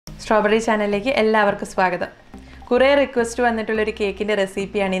Strawberry ചാനലിലേക്ക് എല്ലാവർക്കും സ്വാഗതം. കുറേ റിക്വസ്റ്റ് വന്നിട്ടുള്ള ഒരു കേക്കിൻ്റെ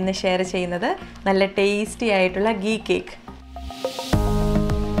റെസിപ്പിയാണ് ഇന്ന് ഷെയർ ചെയ്യുന്നത്. നല്ല ടേസ്റ്റി ആയിട്ടുള്ള ഗീ കേക്ക്.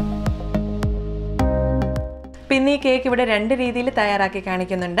 പിന്നെ ഈ കേക്ക് ഇവിടെ രണ്ട് രീതിയിൽ തയ്യാറാക്കി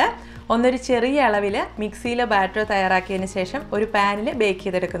കാണിക്കുന്നുണ്ട്. ഒന്നൊരു ചെറിയ അളവിൽ മിക്സിയിലെ ബാറ്റർ തയ്യാറാക്കിയതിന് ശേഷം ഒരു പാനിൽ ബേക്ക്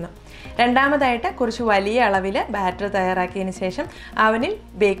ചെയ്തെടുക്കുന്നു. രണ്ടാമതായിട്ട് കുറച്ച് വലിയ അളവിൽ ബാറ്റർ തയ്യാറാക്കിയതിന് ശേഷം അവനിൽ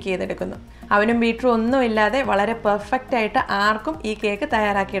ബേക്ക് ചെയ്തെടുക്കുന്നു. അവനും ബീറ്ററും ഒന്നുമില്ലാതെ വളരെ പെർഫെക്റ്റ് ആയിട്ട് ആർക്കും ഈ കേക്ക്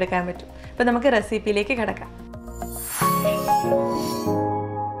തയ്യാറാക്കിയെടുക്കാൻ പറ്റും. അപ്പോൾ നമുക്ക് റെസിപ്പിയിലേക്ക് കിടക്കാം.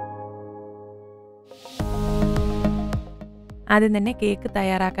 ആദ്യം തന്നെ കേക്ക്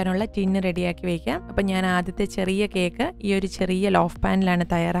തയ്യാറാക്കാനുള്ള ടിന്ന് റെഡിയാക്കി വയ്ക്കാം. അപ്പോൾ ഞാൻ ആദ്യത്തെ ചെറിയ കേക്ക് ഈ ഒരു ചെറിയ ലോഫ് പാനിലാണ്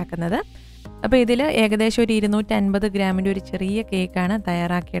തയ്യാറാക്കുന്നത്. അപ്പോൾ ഇതിൽ ഏകദേശം ഒരു 250 ഗ്രാമിൻ്റെ ഒരു ചെറിയ കേക്കാണ്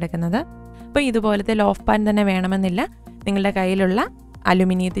തയ്യാറാക്കിയെടുക്കുന്നത്. അപ്പോൾ ഇതുപോലത്തെ ലോഫ് പാൻ തന്നെ വേണമെന്നില്ല. നിങ്ങളുടെ കയ്യിലുള്ള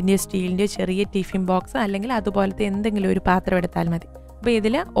അലുമിനിയത്തിൻ്റെയോ സ്റ്റീലിൻ്റെയോ ചെറിയ ടിഫിൻ ബോക്സ് അല്ലെങ്കിൽ അതുപോലത്തെ എന്തെങ്കിലും ഒരു പാത്രം എടുത്താൽ മതി. അപ്പോൾ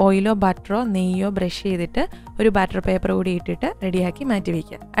ഇതിൽ ഓയിലോ ബട്ടറോ നെയ്യോ ബ്രഷ് ചെയ്തിട്ട് ഒരു ബട്ടർ പേപ്പർ കൂടി ഇട്ടിട്ട് റെഡിയാക്കി മാറ്റി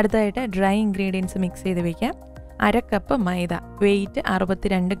വയ്ക്കുക. അടുത്തതായിട്ട് ഡ്രൈ ഇൻഗ്രീഡിയൻസ് മിക്സ് ചെയ്ത് വയ്ക്കാം. 1/2 കപ്പ് മൈദ, wait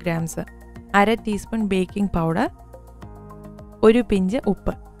 62 grams, 1/2 teaspoon baking powder, 1 pinch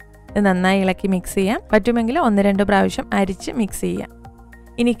ഉപ്പ്. ഇത് നന്നായി ഇളക്കി മിക്സ് ചെയ്യാം. പറ്റുമെങ്കിൽ 1-2 പ്രാവശ്യം അരിച്ച് മിക്സ് ചെയ്യാം.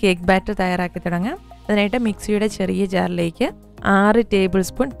 ഇനി കേക്ക് ബാറ്റർ തയ്യാറാക്കി തുടങ്ങാം. അതിനായിട്ട് മിക്സിയുടെ ചെറിയ ജാറിലേക്ക് 6 ടേബിൾ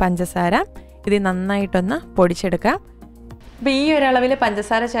സ്പൂൺ പഞ്ചസാര ഇത് നന്നായിട്ടൊന്ന് പൊടിച്ചെടുക്കാം. അപ്പോൾ ഈ ഒരളവിൽ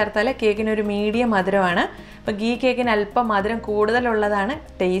പഞ്ചസാര ചേർത്താൽ കേക്കിനൊരു മീഡിയം മധുരമാണ്. അപ്പോൾ ഗീ കേക്കിന് അല്പം മധുരം കൂടുതലുള്ളതാണ്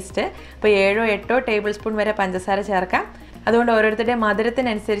ടേസ്റ്റ്. അപ്പോൾ 7-8 ടേബിൾ സ്പൂൺ വരെ പഞ്ചസാര ചേർക്കാം. അതുകൊണ്ട് ഓരോരുത്തരുടെയും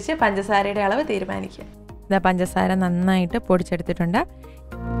മധുരത്തിനനുസരിച്ച് പഞ്ചസാരയുടെ അളവ് തീരുമാനിക്കുക. ഇതാ പഞ്ചസാര നന്നായിട്ട് പൊടിച്ചെടുത്തിട്ടുണ്ട്.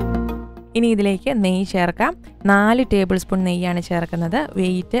 ഇനി ഇതിലേക്ക് നെയ്യ് ചേർക്കാം. 4 ടേബിൾ സ്പൂൺ നെയ്യാണ് ചേർക്കുന്നത്.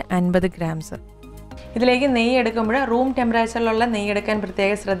 Wait 50 grams. ഇതിലേക്ക് നെയ്യ് എടുക്കുമ്പോൾ റൂം ടെമ്പറേച്ചറിലുള്ള നെയ്യ് എടുക്കാൻ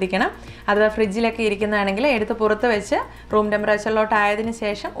പ്രത്യേകം ശ്രദ്ധിക്കണം. അഥവാ ഫ്രിഡ്ജിലൊക്കെ ഇരിക്കുന്നതാണെങ്കിൽ എടുത്ത് പുറത്ത് വെച്ച് റൂം ടെമ്പറേച്ചറിലോട്ടായതിനു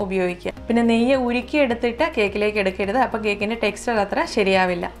ശേഷം ഉപയോഗിക്കുക. പിന്നെ നെയ്യ് ഉരുക്കി എടുത്തിട്ട് കേക്കിലേക്ക് എടുക്കരുത്. അപ്പോൾ കേക്കിൻ്റെ ടെക്സ്ചർ അത്ര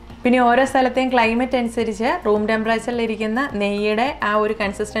ശരിയാവില്ല. പിന്നെ ഓരോ സ്ഥലത്തെയും ക്ലൈമറ്റ് അനുസരിച്ച് റൂം ടെമ്പറേച്ചറിലിരിക്കുന്ന നെയ്യുടെ ആ ഒരു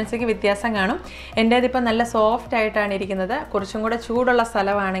കൺസിസ്റ്റൻസിക്ക് വ്യത്യാസം കാണും. എൻ്റേതിപ്പോൾ നല്ല സോഫ്റ്റ് ആയിട്ടാണ് ഇരിക്കുന്നത്. കുറച്ചും കൂടെ ചൂടുള്ള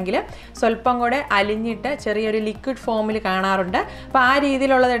സ്ഥലമാണെങ്കിൽ സ്വല്പം കൂടെ അലിഞ്ഞിട്ട് ചെറിയൊരു ലിക്വിഡ് ഫോമിൽ കാണാറുണ്ട്. അപ്പോൾ ആ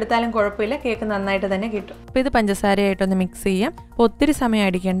രീതിയിലുള്ളത് എടുത്താലും കുഴപ്പമില്ല, കേക്ക് നന്നായിട്ട് തന്നെ കിട്ടും. അപ്പോൾ ഇത് പഞ്ചസാരയായിട്ടൊന്ന് മിക്സ് ചെയ്യാം. അപ്പോൾ ഒത്തിരി സമയം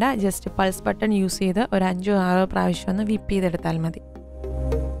അടിക്കേണ്ട, ജസ്റ്റ് പൾസ് ബട്ടൺ യൂസ് ചെയ്ത് ഒരു 5-6 പ്രാവശ്യം ഒന്ന് വിപ്പ് ചെയ്തെടുത്താൽ മതി.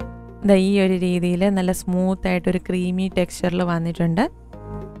 ഇതാ ഈ ഒരു രീതിയിൽ നല്ല സ്മൂത്തായിട്ടൊരു ക്രീമി ടെക്സ്ചറിൽ വന്നിട്ടുണ്ട്.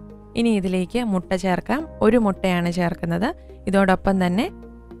 ഇനി ഇതിലേക്ക് മുട്ട ചേർക്കാം. 1 മുട്ടയാണ് ചേർക്കുന്നത്. ഇതോടൊപ്പം തന്നെ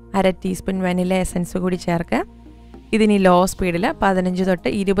 1/2 ടീസ്പൂൺ വനില എസൻസ് കൂടി ചേർക്കുക. ഇതിനി ലോ സ്പീഡിൽ 15 തൊട്ട്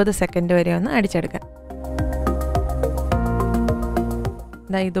 20 സെക്കൻഡ് വരെ ഒന്ന് അടിച്ചെടുക്കാം.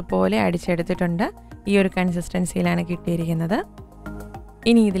 ഇതുപോലെ അടിച്ചെടുത്തിട്ടുണ്ട്. ഈ ഒരു കൺസിസ്റ്റൻസിയിലാണ് കിട്ടിയിരിക്കുന്നത്.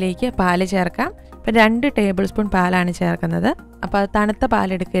 ഇനി ഇതിലേക്ക് പാല് ചേർക്കാം. ഇപ്പം 2 ടേബിൾ സ്പൂൺ പാലാണ് ചേർക്കുന്നത്. അപ്പോൾ അത് തണുത്ത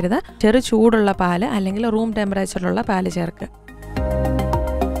പാലെടുക്കരുത്, ചെറു ചൂടുള്ള പാല് അല്ലെങ്കിൽ റൂം ടെമ്പറേച്ചറിലുള്ള പാല് ചേർക്കുക.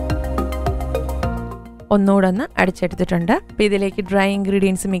 ഒന്നുകൂടെ ഒന്ന് അടിച്ചെടുത്തിട്ടുണ്ട്. അപ്പോൾ ഇതിലേക്ക് ഡ്രൈ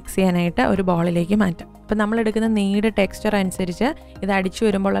ഇൻഗ്രീഡിയൻസ് മിക്സ് ചെയ്യാനായിട്ട് ഒരു ബൗളിലേക്ക് മാറ്റാം. അപ്പോൾ നമ്മളെടുക്കുന്ന നെയ്യുടെ ടെക്സ്ചർ അനുസരിച്ച് ഇത് അടിച്ചു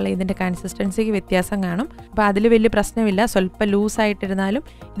വരുമ്പോഴുള്ള ഇതിൻ്റെ കൺസിസ്റ്റൻസിക്ക് വ്യത്യാസം കാണും. അപ്പോൾ അതിൽ വലിയ പ്രശ്നമില്ല. സ്വല്പം ലൂസായിട്ടിരുന്നാലും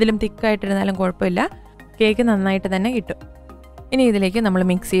ഇതിലും തിക്കായിട്ടിരുന്നാലും കുഴപ്പമില്ല, കേക്ക് നന്നായിട്ട് തന്നെ കിട്ടും. ഇനി ഇതിലേക്ക് നമ്മൾ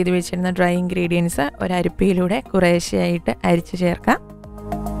മിക്സ് ചെയ്ത് വെച്ചിരുന്ന ഡ്രൈ ഇൻഗ്രീഡിയൻസ് ഒരു അരിപ്പയിലൂടെ കുറേശ്ശെയായിട്ട് അരിച്ച് ചേർക്കാം.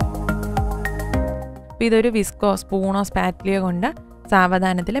 അപ്പോൾ ഇതൊരു വിസ്കോ, സ്പൂണോ, സ്പാറ്റിലിയോ കൊണ്ട്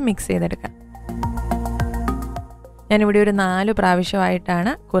സാവധാനത്തിൽ മിക്സ് ചെയ്തെടുക്കാം. ഞാനിവിടെ ഒരു 4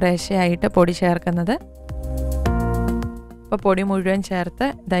 പ്രാവശ്യമായിട്ടാണ് കുറേശ്ശെയായിട്ട് പൊടി ചേർക്കുന്നത്. അപ്പോൾ പൊടി മുഴുവൻ ചേർത്ത്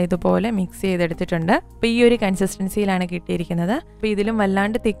ഇതുപോലെ മിക്സ് ചെയ്തെടുത്തിട്ടുണ്ട്. അപ്പോൾ ഈ ഒരു കൺസിസ്റ്റൻസിയിലാണ് കിട്ടിയിരിക്കുന്നത്. അപ്പോൾ ഇതിലും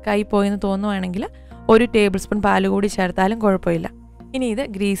വല്ലാണ്ട് തിക്കായി പോയെന്ന് തോന്നുവാണെങ്കിൽ 1 ടേബിൾ സ്പൂൺ പാല് കൂടി ചേർത്താലും കുഴപ്പമില്ല. ഇനി ഇത്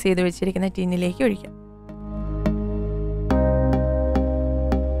ഗ്രീസ് ചെയ്ത് വെച്ചിരിക്കുന്ന ടിന്നിലേക്ക് ഒഴിക്കാം.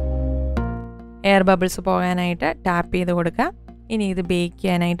 എയർ ബബിൾസ് പോകാനായിട്ട് ടാപ്പ് ചെയ്ത് കൊടുക്കാം. ഇനി ഇത് ബേക്ക്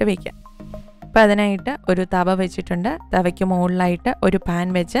ചെയ്യാനായിട്ട് വയ്ക്കാം. അപ്പോൾ അതിനായിട്ട് ഒരു തവ വെച്ചിട്ടുണ്ട്. തവയ്ക്ക് മുകളിലായിട്ട് ഒരു പാൻ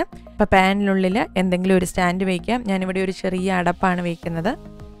വെച്ച്, അപ്പോൾ പാനിനുള്ളിൽ എന്തെങ്കിലും ഒരു സ്റ്റാൻഡ് വയ്ക്കാം. ഞാനിവിടെ ഒരു ചെറിയ അടപ്പാണ് വയ്ക്കുന്നത്.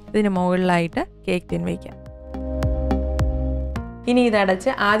 ഇതിന് മുകളിലായിട്ട് കേക്ക് ടിൻ വയ്ക്കാം. ഇനി ഇതടച്ച്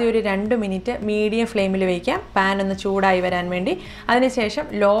ആദ്യം ഒരു 2 മിനിറ്റ് മീഡിയം ഫ്ലെയിമിൽ വയ്ക്കാം, പാൻ ഒന്ന് ചൂടായി വരാൻ വേണ്ടി. അതിനുശേഷം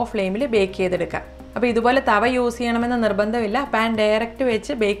ലോ ഫ്ലെയിമിൽ ബേക്ക് ചെയ്തെടുക്കാം. അപ്പോൾ ഇതുപോലെ തവ യൂസ് ചെയ്യണമെന്ന് നിർബന്ധമില്ല. പാൻ ഡയറക്റ്റ്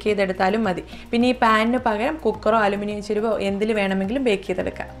വെച്ച് ബേക്ക് ചെയ്തെടുത്താലും മതി. പിന്നെ ഈ പാനിന് പകരം കുക്കറോ അലുമിനിയം ചെരുവോ എന്തിൽ വേണമെങ്കിലും ബേക്ക്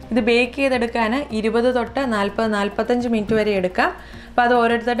ചെയ്തെടുക്കാം. ഇത് ബേക്ക് ചെയ്തെടുക്കാൻ 20 തൊട്ട് 40-45 മിനിറ്റ് വരെ എടുക്കാം. അപ്പോൾ അത്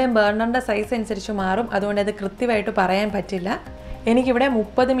ഓരോരുത്തരുടെയും ബർണറിൻ്റെ സൈസ് അനുസരിച്ച് മാറും. അതുകൊണ്ട് അത് കൃത്യമായിട്ട് പറയാൻ പറ്റില്ല. എനിക്കിവിടെ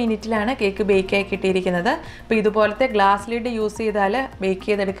 30 മിനിറ്റിലാണ് കേക്ക് ബേക്കായി കിട്ടിയിരിക്കുന്നത്. അപ്പോൾ ഇതുപോലത്തെ ഗ്ലാസ് ലിഡ് യൂസ് ചെയ്താൽ ബേക്ക്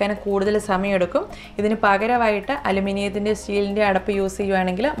ചെയ്തെടുക്കാൻ കൂടുതൽ സമയമെടുക്കും. ഇതിന് പകരമായിട്ട് അലുമിനിയത്തിൻ്റെ സ്റ്റീലിൻ്റെ അടപ്പ് യൂസ്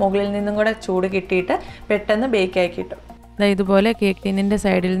ചെയ്യുകയാണെങ്കിൽ മുകളിൽ നിന്നും കൂടെ ചൂട് കിട്ടിയിട്ട് പെട്ടെന്ന് ബേക്കായി കിട്ടും. ഇതുപോലെ കേക്ക് ടിന്നിൻ്റെ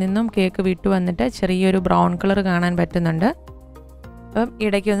സൈഡിൽ നിന്നും കേക്ക് വിട്ടു വന്നിട്ട് ചെറിയൊരു ബ്രൗൺ കളർ കാണാൻ പറ്റുന്നുണ്ട്. അപ്പം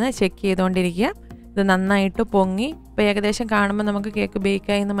ഇടയ്ക്കൊന്ന് ചെക്ക് ചെയ്തുകൊണ്ടിരിക്കുക. ഇത് നന്നായിട്ട് പൊങ്ങി ഇപ്പോൾ ഏകദേശം കാണുമ്പോൾ നമുക്ക് കേക്ക്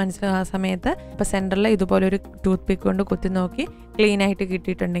ബേക്കായി എന്ന് മനസ്സിലാകും. ആ സമയത്ത് ഇപ്പോൾ സെൻറ്ററിൽ ഇതുപോലെ ഒരു ടൂത്ത് പിക്ക് കൊണ്ട് കുത്തി നോക്കി ക്ലീനായിട്ട്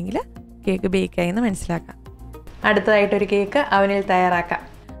കിട്ടിയിട്ടുണ്ടെങ്കിൽ കേക്ക് ബേക്കായി എന്ന് മനസ്സിലാക്കാം. അടുത്തതായിട്ടൊരു കേക്ക് അവനിൽ തയ്യാറാക്കാം.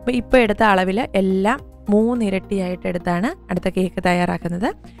 അപ്പോൾ ഇപ്പോൾ എടുത്ത അളവിൽ എല്ലാം 3 ഇരട്ടിയായിട്ട് എടുത്താണ് അടുത്ത കേക്ക് തയ്യാറാക്കുന്നത്.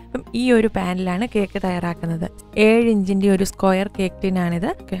 അപ്പം ഈ ഒരു പാനിലാണ് കേക്ക് തയ്യാറാക്കുന്നത്. 7 ഇഞ്ചിൻ്റെ ഒരു സ്ക്വയർ കേക്ക് ടിന്നാണിത്.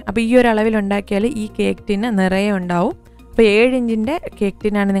 അപ്പോൾ ഈ ഒരു അളവിൽ ഉണ്ടാക്കിയാൽ ഈ കേക്ക് ടിന്ന് നിറയെ ഉണ്ടാവും. അപ്പോൾ 7 ഇഞ്ചിൻ്റെ കേക്ക്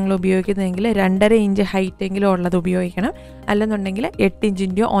ടിന്നാണ് നിങ്ങൾ ഉപയോഗിക്കുന്നതെങ്കിൽ 2.5 ഇഞ്ച് ഹൈറ്റെങ്കിലും ഉള്ളത് ഉപയോഗിക്കണം. അല്ലെന്നുണ്ടെങ്കിൽ 8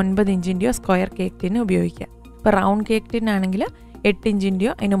 ഇഞ്ചിൻ്റെയോ 9 ഇഞ്ചിൻ്റെയോ സ്ക്വയർ കേക്ക് ടിന്ന് ഉപയോഗിക്കുക. ഇപ്പോൾ റൗണ്ട് കേക്ക് ടിന്നാണെങ്കിൽ 8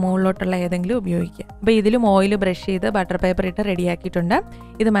 ഇഞ്ചിൻ്റെയോ അതിന് മുകളിലോട്ടുള്ള ഏതെങ്കിലും ഉപയോഗിക്കുക. അപ്പോൾ ഇതിലും ഓയിൽ ബ്രഷ് ചെയ്ത് ബട്ടർ പേപ്പർ ഇട്ട് റെഡിയാക്കിയിട്ടുണ്ട്.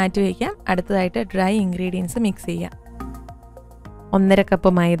 ഇത് മാറ്റി വയ്ക്കാം. അടുത്തതായിട്ട് ഡ്രൈ ഇൻഗ്രീഡിയൻസ് മിക്സ് ചെയ്യാം. 1.5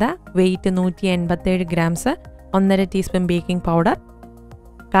 കപ്പ് മൈദ, wait 187 grams, 1.5 teaspoon baking powder,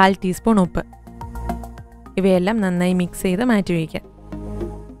 1/4 teaspoon ഉപ്പ്. ഇവയെല്ലാം നന്നായി മിക്സ് ചെയ്ത് മാറ്റി വയ്ക്കാം.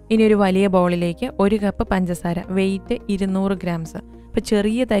 ഇനി ഒരു വലിയ ബൗളിലേക്ക് 1 കപ്പ് പഞ്ചസാര, വെയിറ്റ് 200 ഗ്രാംസ്. ഇപ്പോൾ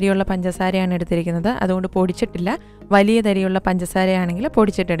ചെറിയ തരിയുള്ള പഞ്ചസാരയാണ് എടുത്തിരിക്കുന്നത്, അതുകൊണ്ട് പൊടിച്ചിട്ടില്ല. വലിയ തരിയുള്ള പഞ്ചസാരയാണെങ്കിൽ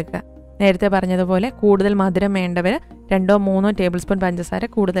പൊടിച്ചിട്ടെടുക്കുക. നേരത്തെ പറഞ്ഞതുപോലെ കൂടുതൽ മധുരം വേണ്ടവർ 2-3 ടേബിൾ സ്പൂൺ പഞ്ചസാര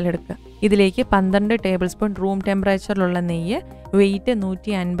കൂടുതൽ എടുക്കുക. ഇതിലേക്ക് 12 ടേബിൾ സ്പൂൺ റൂം ടെമ്പറേച്ചറിലുള്ള നെയ്യ്, വെയിറ്റ്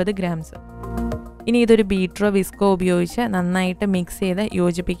 150 ഗ്രാംസ്. ഇനി ഇതൊരു ബീറ്ററോ വിസ്കോ ഉപയോഗിച്ച് നന്നായിട്ട് മിക്സ് ചെയ്ത്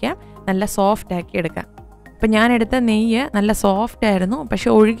യോജിപ്പിക്കാം. നല്ല സോഫ്റ്റ് ആക്കി എടുക്കാം. അപ്പം ഞാനെടുത്ത നെയ്യ് നല്ല സോഫ്റ്റ് ആയിരുന്നു, പക്ഷെ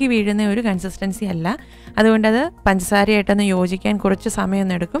ഒഴുകി വീഴുന്ന ഒരു കൺസിസ്റ്റൻസി അല്ല. അതുകൊണ്ടത് പഞ്ചസാരയായിട്ടൊന്ന് യോജിക്കാൻ കുറച്ച്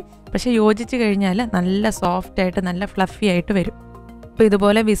സമയമൊന്നും എടുക്കും. പക്ഷെ യോജിച്ച് കഴിഞ്ഞാൽ നല്ല സോഫ്റ്റായിട്ട് നല്ല ഫ്ലഫി ആയിട്ട് വരും. അപ്പോൾ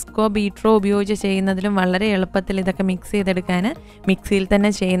ഇതുപോലെ വിസ്കോ ബീറ്ററോ ഉപയോഗിച്ച് ചെയ്യുന്നതിലും വളരെ എളുപ്പത്തിൽ ഇതൊക്കെ മിക്സ് ചെയ്തെടുക്കാൻ മിക്സിയിൽ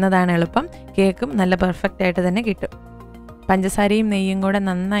തന്നെ ചെയ്യുന്നതാണ് എളുപ്പം. കേക്കും നല്ല പെർഫെക്റ്റ് ആയിട്ട് തന്നെ കിട്ടും. പഞ്ചസാരയും നെയ്യും കൂടെ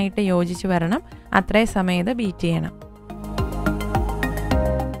നന്നായിട്ട് യോജിച്ച് വരണം. അത്രയും സമയം ഇത് ബീറ്റ് ചെയ്യണം.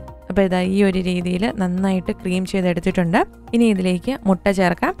 അപ്പോൾ ഇതാ ഈ ഒരു രീതിയിൽ നന്നായിട്ട് ക്രീം ചെയ്തെടുത്തിട്ടുണ്ട്. ഇനി ഇതിലേക്ക് മുട്ട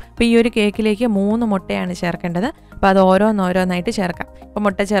ചേർക്കാം. അപ്പോൾ ഈ ഒരു കേക്കിലേക്ക് 3 മുട്ടയാണ് ചേർക്കേണ്ടത്. അപ്പോൾ അത് ഓരോന്നായിട്ട് ചേർക്കാം. അപ്പോൾ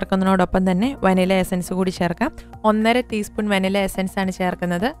മുട്ട ചേർക്കുന്നതിനോടൊപ്പം തന്നെ വനില എസൻസ് കൂടി ചേർക്കാം. 1.5 ടീസ്പൂൺ വനില എസൻസ് ആണ്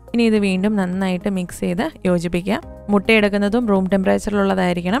ചേർക്കുന്നത്. ഇനി ഇത് വീണ്ടും നന്നായിട്ട് മിക്സ് ചെയ്ത് യോജിപ്പിക്കാം. മുട്ട എടുക്കുന്നതും റൂം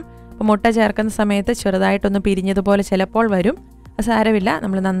ടെമ്പറേച്ചറിലുള്ളതായിരിക്കണം. അപ്പോൾ മുട്ട ചേർക്കുന്ന സമയത്ത് ചെറുതായിട്ടൊന്ന് പിരിഞ്ഞതുപോലെ ചിലപ്പോൾ വരും. സാരമില്ല,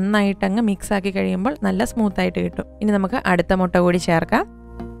 നമ്മൾ നന്നായിട്ട് അങ്ങ് മിക്സ് ആക്കി കഴിയുമ്പോൾ നല്ല സ്മൂത്തായിട്ട് കിട്ടും. ഇനി നമുക്ക് അടുത്ത മുട്ട കൂടി ചേർക്കാം.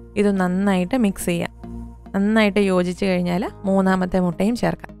 ഇത് നന്നായിട്ട് മിക്സ് ചെയ്യാം. നന്നായിട്ട് യോജിച്ച് കഴിഞ്ഞാൽ 3ാമത്തെ മുട്ടയും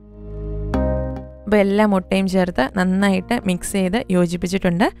ചേർക്കാം. അപ്പോൾ എല്ലാ മുട്ടയും ചേർത്ത് നന്നായിട്ട് മിക്സ് ചെയ്ത്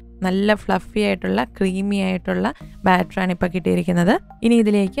യോജിപ്പിച്ചിട്ടുണ്ട്. നല്ല ഫ്ലഫി ആയിട്ടുള്ള ക്രീമി ആയിട്ടുള്ള ബാറ്ററാണ് ഇപ്പോൾ കിട്ടിയിരിക്കുന്നത്. ഇനി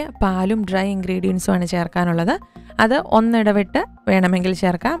ഇതിലേക്ക് പാലും ഡ്രൈ ഇൻഗ്രീഡിയൻസും ആണ് ചേർക്കാനുള്ളത്. അത് ഒന്നിടവിട്ട് വേണമെങ്കിൽ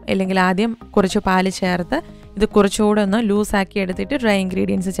ചേർക്കാം, അല്ലെങ്കിൽ ആദ്യം കുറച്ച് പാല് ചേർത്ത് ഇത് കുറച്ചുകൂടെ ഒന്ന് ലൂസാക്കി എടുത്തിട്ട് ഡ്രൈ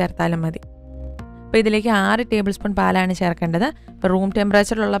ഇൻഗ്രീഡിയൻസ് ചേർത്താലും മതി. അപ്പോൾ ഇതിലേക്ക് 6 ടേബിൾ സ്പൂൺ പാലാണ് ചേർക്കേണ്ടത്. ഇപ്പോൾ റൂം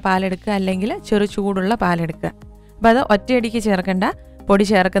ടെമ്പറേച്ചറിലുള്ള പാലെടുക്കുക, അല്ലെങ്കിൽ ചെറു ചൂടുള്ള പാലെടുക്കുക. അപ്പോൾ അത് ഒറ്റയടിക്ക് ചേർക്കേണ്ട, പൊടി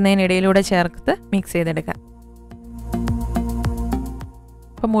ചേർക്കുന്നതിനിടയിലൂടെ ചേർത്ത് മിക്സ് ചെയ്തെടുക്കുക.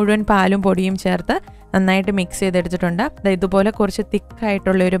 അപ്പോൾ മുഴുവൻ പാലും പൊടിയും ചേർത്ത് നന്നായിട്ട് മിക്സ് ചെയ്തെടുത്തിട്ടുണ്ട്. ഇതുപോലെ കുറച്ച്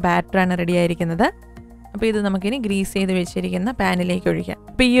തിക്കായിട്ടുള്ള ഒരു ബാറ്ററാണ് റെഡി ആയിരിക്കുന്നത്. അപ്പോൾ ഇത് നമുക്കിനി ഗ്രീസ് ചെയ്ത് വെച്ചിരിക്കുന്ന പാനിലേക്ക് ഒഴിക്കാം.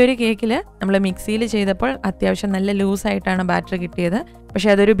 അപ്പോൾ ഈ ഒരു കേക്കിൽ നമ്മൾ മിക്സിയിൽ ചെയ്തപ്പോൾ അത്യാവശ്യം നല്ല ലൂസായിട്ടാണ് ബാറ്റർ കിട്ടിയത്. പക്ഷേ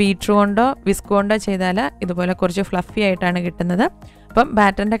അതൊരു ബീറ്റർ കൊണ്ടോ വിസ്ക് കൊണ്ടോ ചെയ്താൽ ഇതുപോലെ കുറച്ച് ഫ്ലഫി ആയിട്ടാണ് കിട്ടുന്നത്. അപ്പം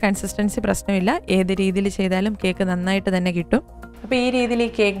ബാറ്ററിൻ്റെ കൺസിസ്റ്റൻസി പ്രശ്നമില്ല, ഏത് രീതിയിൽ ചെയ്താലും കേക്ക് നന്നായിട്ട് തന്നെ കിട്ടും. അപ്പോൾ ഈ രീതിയിൽ ഈ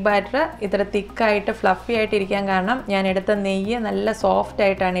കേക്ക് ബാറ്റർ ഇത്ര തിക്കായിട്ട് ഫ്ലഫി ആയിട്ട് ഇരിക്കാൻ കാരണം ഞാൻ എടുത്ത നെയ്യ് നല്ല സോഫ്റ്റ്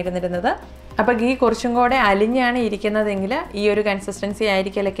ആയിട്ടാണ് ഇരുന്നിരുന്നത്. അപ്പോൾ ഗീ കുറച്ചും കൂടെ അലിഞ്ഞാണ് ഇരിക്കുന്നതെങ്കിൽ ഈ ഒരു കൺസിസ്റ്റൻസി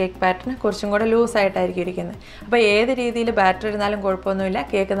ആയിരിക്കില്ല കേക്ക് ബാറ്ററിന്, കുറച്ചും കൂടെ ലൂസായിട്ടായിരിക്കും ഇരിക്കുന്നത്. അപ്പോൾ ഏത് രീതിയിൽ ബാറ്റർ ഇരുന്നാലും കുഴപ്പമൊന്നുമില്ല,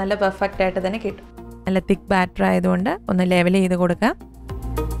 കേക്ക് നല്ല പെർഫെക്റ്റ് ആയിട്ട് തന്നെ കിട്ടും. നല്ല തിക്ക് ബാറ്റർ ആയതുകൊണ്ട് ഒന്ന് ലെവൽ ചെയ്ത് കൊടുക്കാം.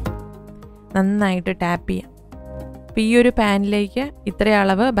 നന്നായിട്ട് ടാപ്പ് ചെയ്യാം. അപ്പോൾ ഈ ഒരു പാനിലേക്ക് ഇത്ര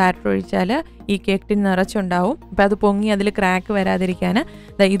അളവ് ബാറ്റർ ഒഴിച്ചാൽ ഈ കേക്ക് ടിൻ നിറച്ചുണ്ടാവും. അപ്പോൾ അത് പൊങ്ങി അതിൽ ക്രാക്ക് വരാതിരിക്കാൻ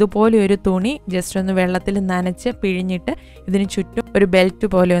ഇതുപോലെ ഒരു തുണി ജസ്റ്റ് ഒന്ന് വെള്ളത്തിൽ നനച്ച് പിഴിഞ്ഞിട്ട് ഇതിന് ചുറ്റും ഒരു ബെൽറ്റ്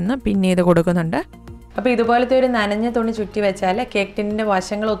പോലെ ഒന്ന് പിൻ ചെയ്ത് കൊടുക്കുന്നുണ്ട്. അപ്പോൾ ഇതുപോലത്തെ ഒരു നനഞ്ഞ തുണി ചുറ്റി വെച്ചാൽ കേക്ക് ടിന്നിൻ്റെ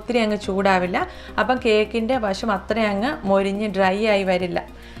വശങ്ങൾ ഒത്തിരി അങ്ങ് ചൂടാവില്ല. അപ്പം കേക്കിൻ്റെ വശം അത്രയും അങ്ങ് മൊരിഞ്ഞ് ഡ്രൈ ആയി വരില്ല.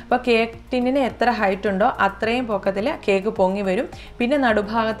 അപ്പോൾ കേക്ക് ടിന്നിന് എത്ര ഹൈറ്റ് ഉണ്ടോ അത്രയും പൊക്കത്തിൽ കേക്ക് പൊങ്ങി വരും. പിന്നെ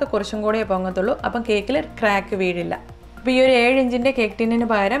നടുഭാഗത്ത് കുറച്ചും കൂടെ പൊങ്ങത്തുള്ളൂ. അപ്പം കേക്കിൽ ക്രാക്ക് വീഴില്ല. അപ്പോൾ ഈ ഒരു 7 ഇഞ്ചിൻ്റെ കേക്ക് ടിന്നിന്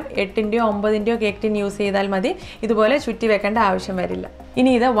പകരം 8-ൻ്റെയോ 9-ൻ്റെയോ കേക്ക് ടിൻ യൂസ് ചെയ്താൽ മതി. ഇതുപോലെ ചുറ്റി വെക്കേണ്ട ആവശ്യം വരില്ല.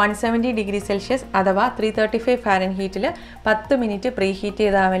 ഇനി ഇത് 170 ഡിഗ്രി സെൽഷ്യസ് അഥവാ 335 ഫാരൻഹീറ്റിൽ 10 മിനിറ്റ് പ്രീ ഹീറ്റ്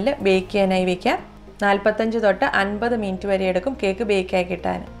ചെയ്ത അവനിൽ ബേക്ക് ചെയ്യാനായി വയ്ക്കാം. 45 തൊട്ട് 50 മിനിറ്റ് വരെ എടുക്കും കേക്ക് ബേക്കായി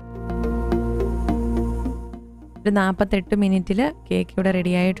കിട്ടാൻ. ഒരു 48 മിനിറ്റിൽ കേക്ക് ഇവിടെ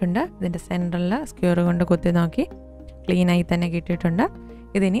റെഡി ആയിട്ടുണ്ട്. ഇതിൻ്റെ സെൻറ്ററിൽ സ്ക്വയർ കൊണ്ട് കുത്തി നോക്കി ക്ലീനായി തന്നെ കിട്ടിയിട്ടുണ്ട്.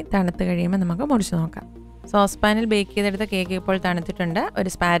 ഇതിനി തണുത്ത് കഴിയുമ്പോൾ നമുക്ക് മുറിച്ച് നോക്കാം. സോസ് പാനിൽ ബേക്ക് ചെയ്തെടുത്ത കേക്ക് ഇപ്പോൾ തണുത്തിട്ടുണ്ട്. ഒരു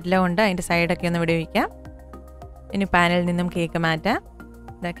സ്പാറ്റില കൊണ്ട് അതിൻ്റെ സൈഡൊക്കെ ഒന്ന് വിടുവിക്കാം. ഇനി പാനിൽ നിന്നും കേക്ക് മാറ്റാം.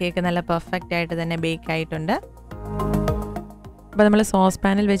 കേക്ക് നല്ല പെർഫെക്റ്റ് ആയിട്ട് തന്നെ ബേക്ക് ആയിട്ടുണ്ട്. അപ്പോൾ നമ്മൾ സോസ്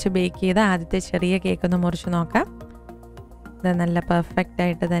പാനിൽ വെച്ച് ബേക്ക് ചെയ്ത ആദ്യത്തെ ചെറിയ കേക്ക് ഒന്ന് മുറിച്ച് നോക്കാം. ഇത് നല്ല പെർഫെക്റ്റ്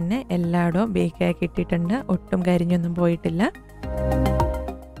ആയിട്ട് തന്നെ എല്ലായിടവും ബേക്ക് ആക്കി ഇട്ടിട്ടുണ്ട്. ഒട്ടും കരിഞ്ഞൊന്നും പോയിട്ടില്ല.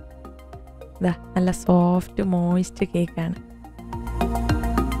 ഇതാ നല്ല സോഫ്റ്റ് മോയിസ്റ്റ് കേക്കാണ്.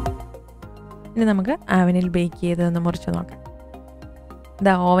 ഇനി നമുക്ക് ഓവനിൽ ബേക്ക് ചെയ്തതൊന്ന് മുറിച്ച് നോക്കാം.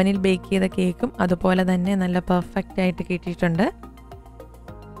 ഇതാ ഓവനിൽ ബേക്ക് ചെയ്ത കേക്കും അതുപോലെ തന്നെ നല്ല പെർഫെക്റ്റ് ആയിട്ട് കിട്ടിയിട്ടുണ്ട്.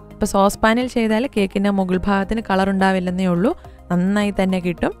 ഇപ്പോൾ സോസ് പാനിൽ ചെയ്താൽ കേക്കിൻ്റെ മുകൾ ഭാഗത്തിന് കളർ ഉണ്ടാവില്ലെന്നേ ഉള്ളൂ, നന്നായി തന്നെ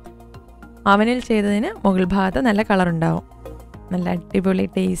കിട്ടും. ഓവനിൽ ചെയ്തതിന് മുകൾ ഭാഗത്ത് നല്ല കളർ ഉണ്ടാവും. നല്ല അടിപൊളി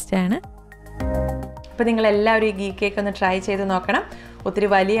ടേസ്റ്റാണ്. അപ്പോൾ നിങ്ങളെല്ലാവരും ഈ ഗീ കേക്ക് ഒന്ന് ട്രൈ ചെയ്ത് നോക്കണം. ഒത്തിരി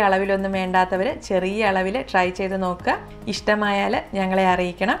വലിയ അളവിലൊന്നും വേണ്ടാത്തവർ ചെറിയ അളവിൽ ട്രൈ ചെയ്ത് നോക്കുക. ഇഷ്ടമായാൽ ഞങ്ങളെ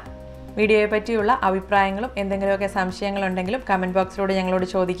അറിയിക്കണം. വീഡിയോയെ പറ്റിയുള്ള അഭിപ്രായങ്ങളും എന്തെങ്കിലുമൊക്കെ സംശയങ്ങളുണ്ടെങ്കിലും കമൻറ്റ് ബോക്സിലൂടെ ഞങ്ങളോട്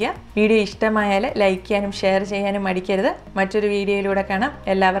ചോദിക്കുക. വീഡിയോ ഇഷ്ടമായാൽ ലൈക്ക് ചെയ്യാനും ഷെയർ ചെയ്യാനും മടിക്കരുത്. മറ്റൊരു വീഡിയോയിലൂടെ കാണാം.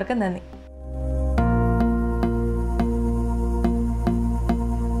 എല്ലാവർക്കും നന്ദി.